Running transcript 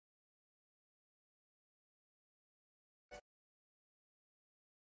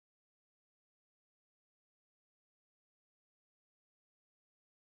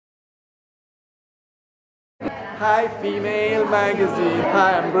Hi Female Magazine.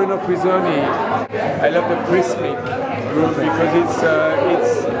 Hi, I'm Bruno Frisoni. I love the Prismic group because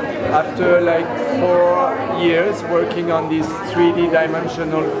it's after like 4 years working on this 3D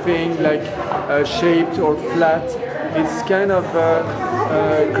dimensional thing, like shaped or flat. It's kind of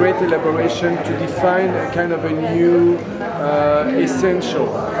a great elaboration to define a kind of a new essential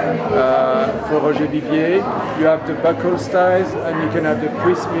for Roger Vivier. You have the buckle styles and you can have the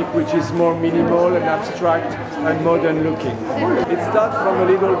Prismic, which is more minimal and abstract and modern looking. It starts from a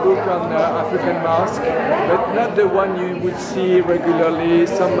little book on African mask, but not the one you would see regularly,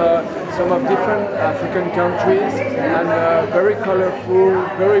 some of different African countries, and very colorful,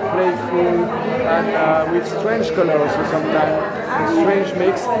 very playful, and with strange color also sometimes, a strange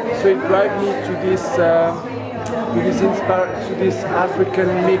mix. So it drives me to this African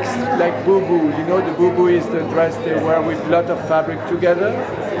mix, like bubu. You know, the bubu is the dress they wear with a lot of fabric together.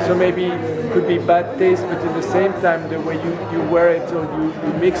 So maybe it could be bad taste, but at the same time, the way you wear it or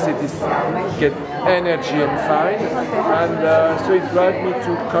you mix it is get energy and fine. And so it drives me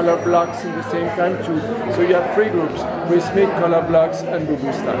to color blocks in the same time too. So you have 3 groups: Prismic, color blocks, and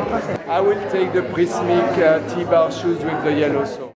bubu style. I will take the Prismic T-bar shoes with the yellow sole.